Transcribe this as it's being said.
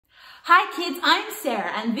Hi kids, I'm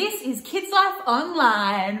Sarah and this is Kids Life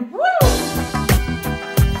Online. Woo!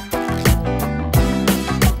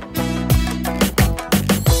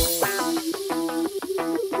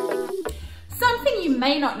 Something you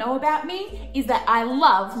may not know about me is that I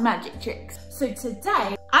love magic tricks. So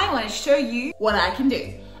today, I want to show you what I can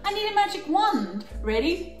do. I need a magic wand.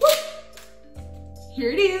 Ready? Woo!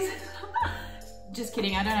 Here it is. Just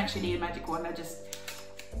kidding, I don't actually need a magic wand, I just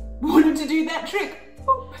wanted to do that trick.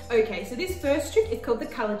 Okay, so this first trick is called the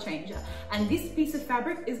color changer, and this piece of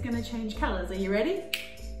fabric is going to change colors. Are you ready?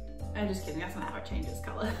 I'm just kidding, that's not how it changes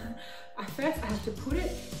color. First I have to put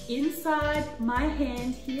it inside my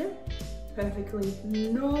hand here, perfectly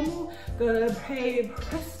normal. Gotta pray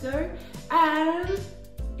presto, and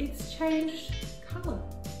it's changed color.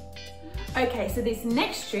 Okay, so this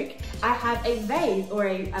next trick, I have a vase or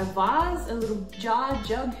a vase, a little jar,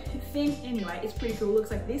 jug thing. Anyway, it's pretty cool,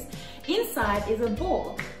 looks like this. Inside is a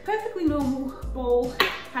ball, perfectly normal ball,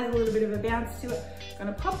 has a little bit of a bounce to it. I'm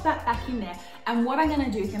gonna pop that back in there. And what I'm gonna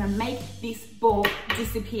do is gonna make this ball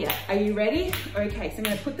disappear. Are you ready? Okay, so I'm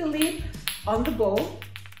gonna put the lid on the ball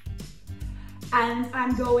and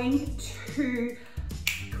I'm going to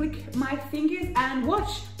click my fingers and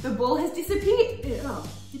watch, the ball has disappeared. Oh,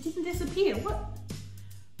 it didn't disappear, what?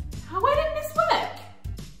 Why didn't this work?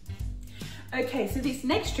 Okay, so this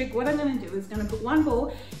next trick, what I'm gonna do is gonna put one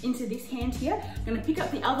ball into this hand here, I'm gonna pick up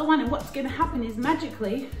the other one, and what's gonna happen is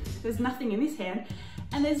magically, there's nothing in this hand,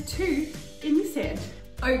 and there's two in this hand.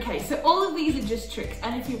 Okay, so all of these are just tricks,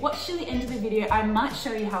 and if you watch to the end of the video, I might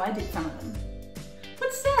show you how I did some of them.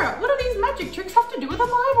 But Sarah, what do these magic tricks have to do with the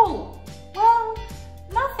Bible? Well,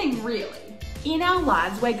 nothing really. In our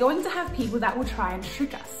lives, we're going to have people that will try and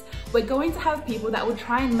trick us. We're going to have people that will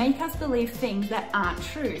try and make us believe things that aren't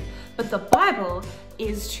true. But the Bible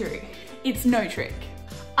is true. It's no trick.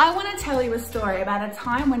 I want to tell you a story about a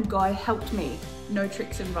time when God helped me. No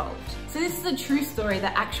tricks involved. So this is a true story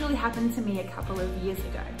that actually happened to me a couple of years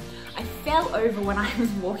ago. I fell over when I was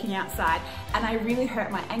walking outside and I really hurt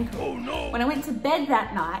my ankle. Oh no! When I went to bed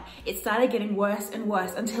that night, it started getting worse and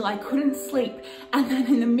worse until I couldn't sleep. And then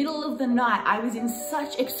in the middle of the night, I was in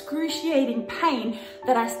such excruciating pain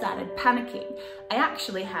that I started panicking. I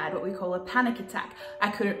actually had what we call a panic attack. I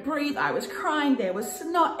couldn't breathe, I was crying, there was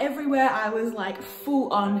snot everywhere. I was like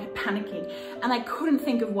full on panicking and I couldn't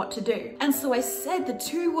think of what to do. And so I said the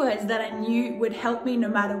two words that I knew would help me no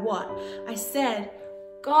matter what. I said,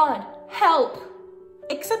 God, help.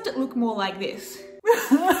 Except it looked more like this.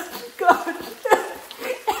 God,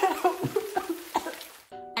 help.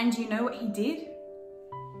 And you know what he did?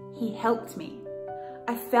 He helped me.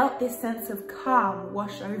 I felt this sense of calm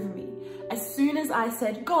wash over me. As soon as I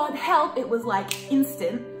said, God, help, it was like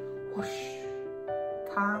instant, whoosh,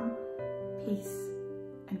 calm, peace,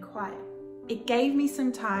 and quiet. It gave me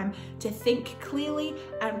some time to think clearly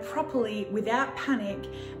and properly without panic.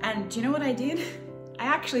 And do you know what I did? I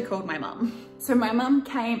actually called my mum. So my mum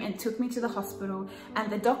came and took me to the hospital,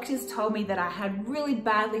 and the doctors told me that I had really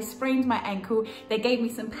badly sprained my ankle. They gave me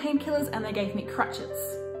some painkillers and they gave me crutches.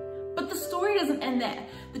 But the story doesn't end there.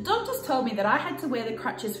 The doctors told me that I had to wear the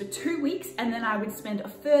crutches for 2 weeks and then I would spend a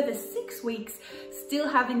further 6 weeks still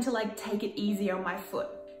having to take it easy on my foot.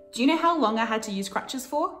 Do you know how long I had to use crutches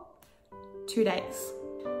for? 2 days.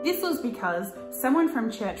 This was because someone from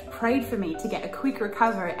church prayed for me to get a quick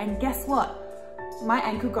recovery, and guess what? My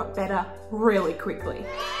ankle got better really quickly.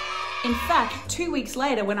 In fact, 2 weeks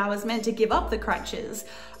later, when I was meant to give up the crutches,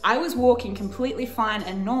 I was walking completely fine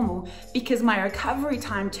and normal because my recovery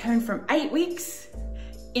time turned from 8 weeks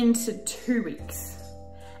into 2 weeks.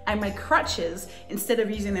 And my crutches, instead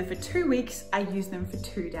of using them for 2 weeks, I used them for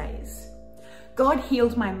 2 days. God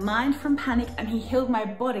healed my mind from panic and he healed my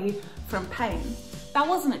body from pain. That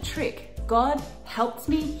wasn't a trick. God helped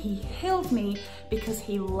me, he healed me because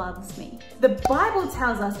he loves me. The Bible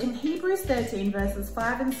tells us in Hebrews 13 verses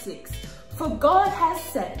 5 and 6, for God has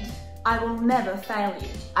said, I will never fail you.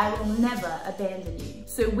 I will never abandon you.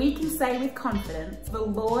 So we can say with confidence, the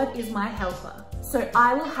Lord is my helper. So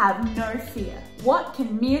I will have no fear. What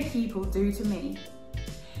can mere people do to me?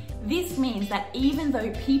 This means that even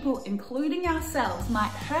though people, including ourselves,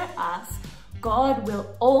 might hurt us, God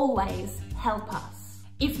will always help us.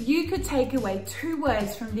 If you could take away 2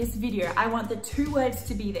 words from this video, I want the 2 words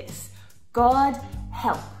to be this: God,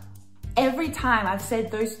 help. Every time I've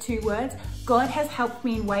said those 2 words, God has helped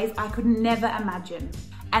me in ways I could never imagine.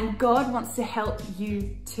 And God wants to help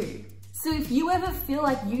you too. So if you ever feel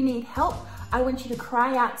like you need help, I want you to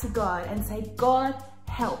cry out to God and say, God,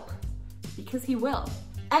 help, because he will.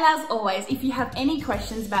 And as always, if you have any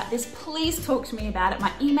questions about this, please talk to me about it.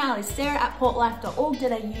 My email is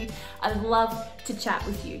sarah@portlife.org.au. I'd love to chat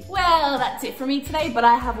with you. Well, that's it for me today, but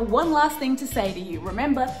I have one last thing to say to you.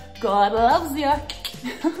 Remember, God loves you.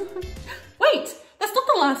 Wait, that's not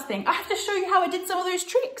the last thing. I have to show you how I did some of those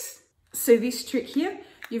tricks. So this trick here,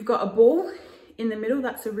 you've got a ball in the middle,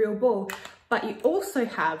 that's a real ball, but you also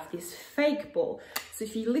have this fake ball. So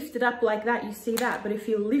if you lift it up like that, you see that, but if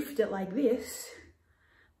you lift it like this,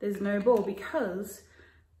 there's no ball because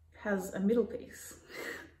it has a middle piece.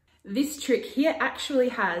 This trick here actually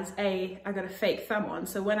has I got a fake thumb on,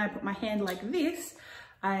 so when I put my hand like this,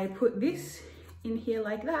 I put this in here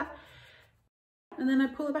like that, and then I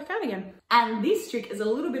pull it back out again. And this trick is a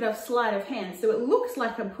little bit of sleight of hand, so it looks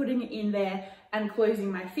like I'm putting it in there and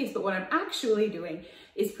closing my fist, but what I'm actually doing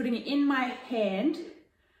is putting it in my hand.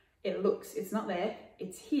 It's not there,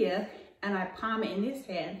 it's here, and I palm it in this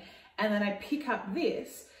hand, and then I pick up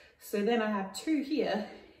this, so then I have two here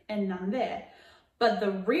and none there. But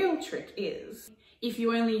the real trick is, if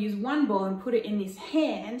you only use one ball and put it in this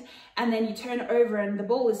hand, and then you turn it over and the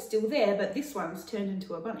ball is still there, but this one's turned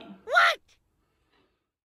into a bunny.